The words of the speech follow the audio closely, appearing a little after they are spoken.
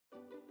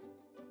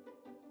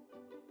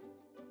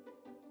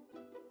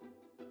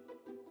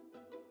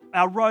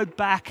our road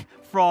back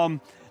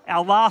from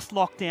our last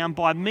lockdown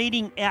by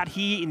meeting out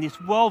here in this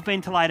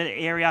well-ventilated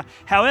area.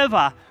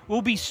 However,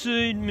 we'll be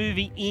soon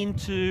moving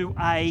into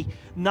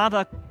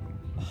another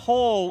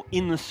hall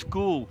in the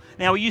school.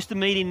 Now, we used to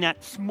meet in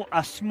that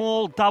a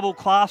small double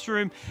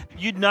classroom.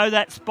 You'd know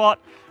that spot.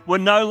 We're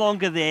no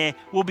longer there.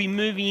 We'll be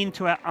moving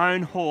into our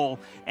own hall,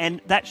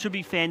 and that should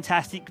be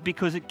fantastic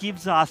because it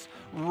gives us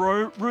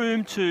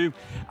room to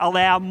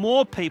allow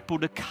more people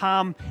to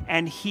come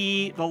and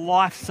hear the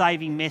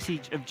life-saving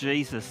message of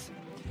Jesus.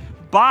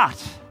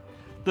 But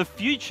the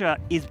future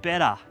is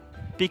better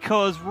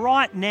because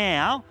right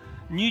now,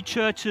 New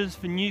Churches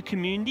for New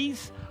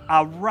Communities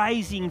are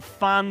raising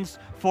funds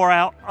for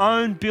our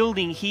own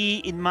building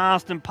here in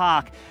Marsden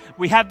Park.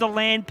 We have the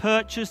land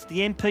purchased. The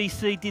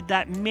NPC did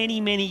that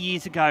many, many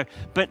years ago.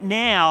 But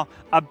now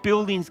a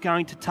building's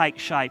going to take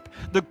shape.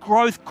 The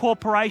Growth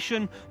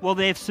Corporation, well,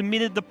 they've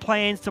submitted the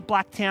plans to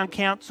Blacktown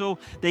Council.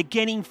 They're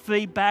getting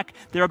feedback.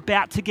 They're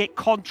about to get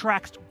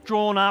contracts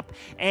drawn up,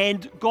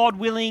 and God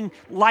willing,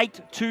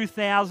 late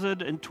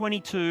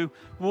 2022,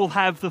 we'll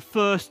have the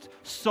first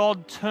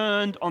sod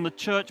turned on the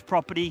church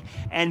property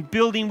and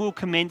building will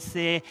commence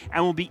there,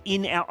 and we'll be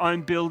in our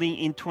own building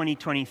in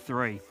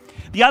 2023.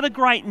 The other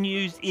great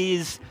news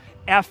is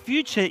our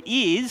future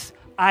is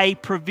a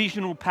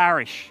provisional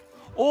parish.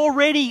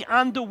 Already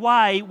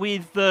underway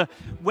with the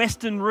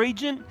Western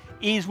region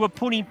is we're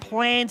putting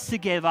plans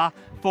together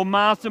for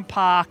Marsden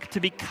Park to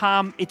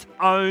become its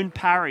own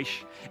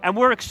parish. And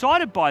we're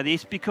excited by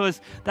this because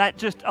that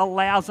just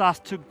allows us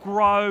to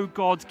grow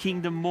God's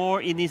kingdom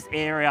more in this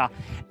area.